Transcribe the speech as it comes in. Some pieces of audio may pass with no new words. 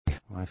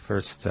My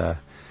first, Wow.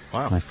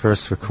 my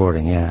first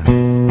recording, yeah.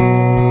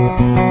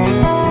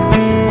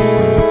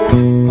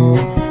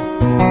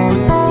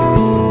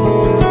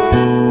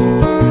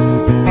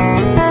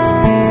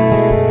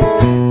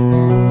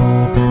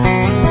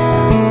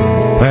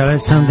 Well,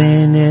 there's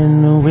something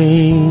in the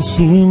way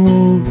she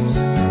moves,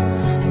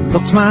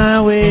 looks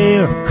my way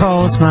or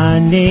calls my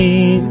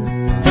name.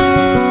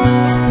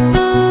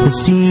 It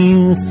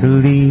seems to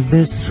leave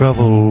this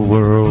troubled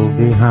world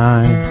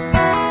behind.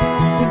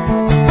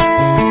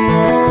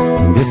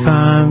 And if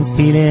I'm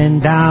feeling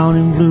down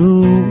and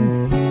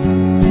blue,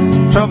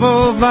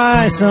 troubled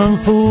by some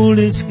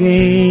foolish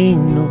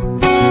game,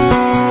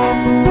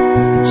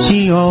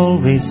 she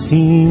always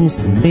seems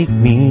to make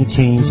me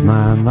change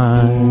my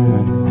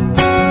mind.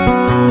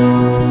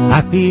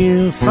 I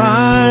feel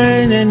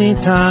fine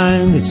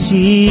anytime that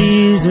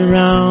she's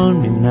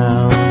around me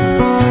now.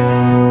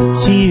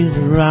 She's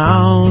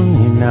around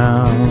me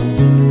now,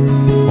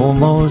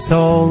 almost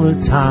all the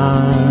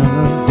time.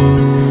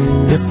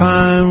 If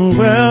I'm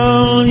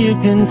well, you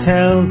can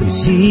tell that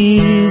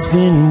she's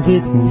been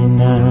with me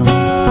now.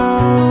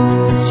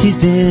 She's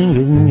been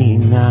with me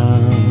now,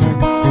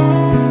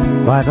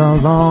 quite a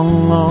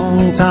long,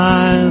 long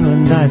time,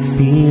 and I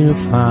feel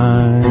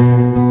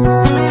fine.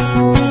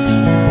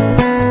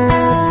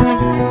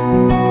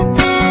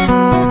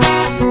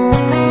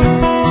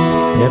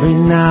 Every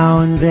now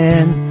and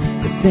then,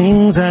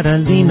 things that I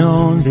lean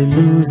on, they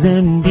lose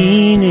their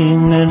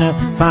meaning, and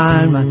I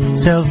find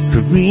myself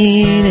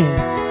careening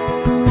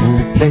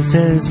in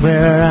places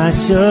where I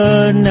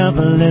should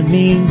never let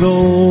me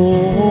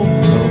go.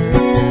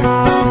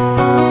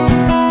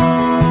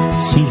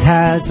 She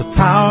has the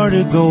power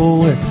to go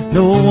where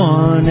no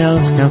one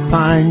else can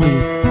find me,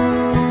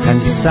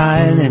 and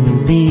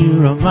silently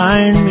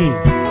remind me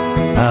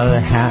of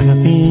the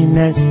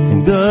happiness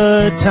and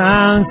good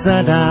times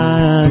that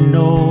I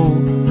know.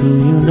 Do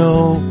you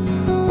know?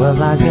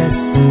 Well, I guess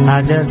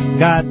I just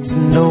got to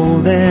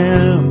know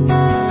them.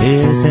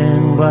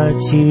 Isn't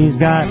what she's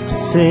got to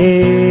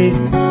say,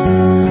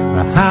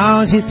 or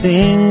how she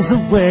thinks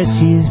of where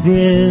she's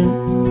been.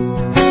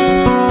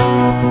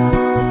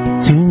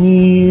 To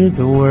me,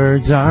 the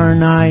words are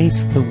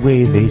nice the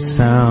way they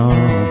sound.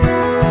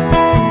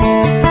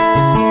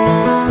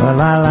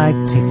 Well, I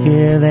like to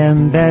hear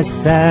them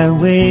best that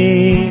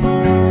way.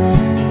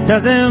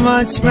 Doesn't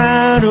much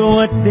matter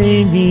what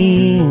they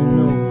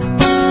mean.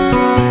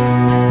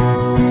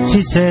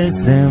 She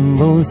says them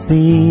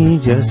mostly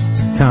just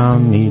to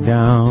calm me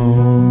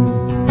down.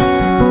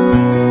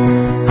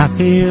 I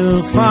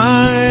feel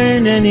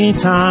fine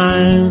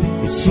anytime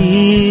that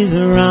she's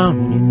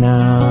around me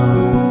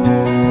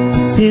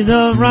now. She's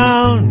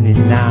around me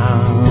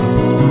now,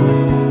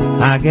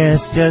 I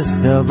guess just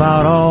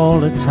about all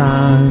the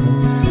time.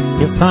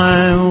 If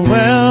I'm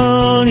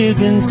well, you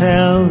can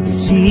tell that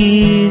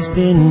she's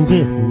been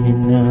with me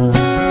now.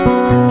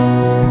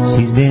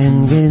 She's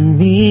been with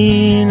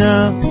me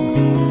now,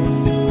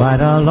 quite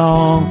a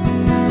long,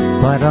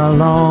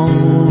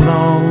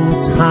 long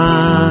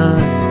time.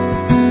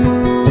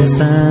 Yes,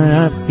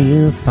 I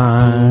feel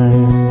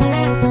fine.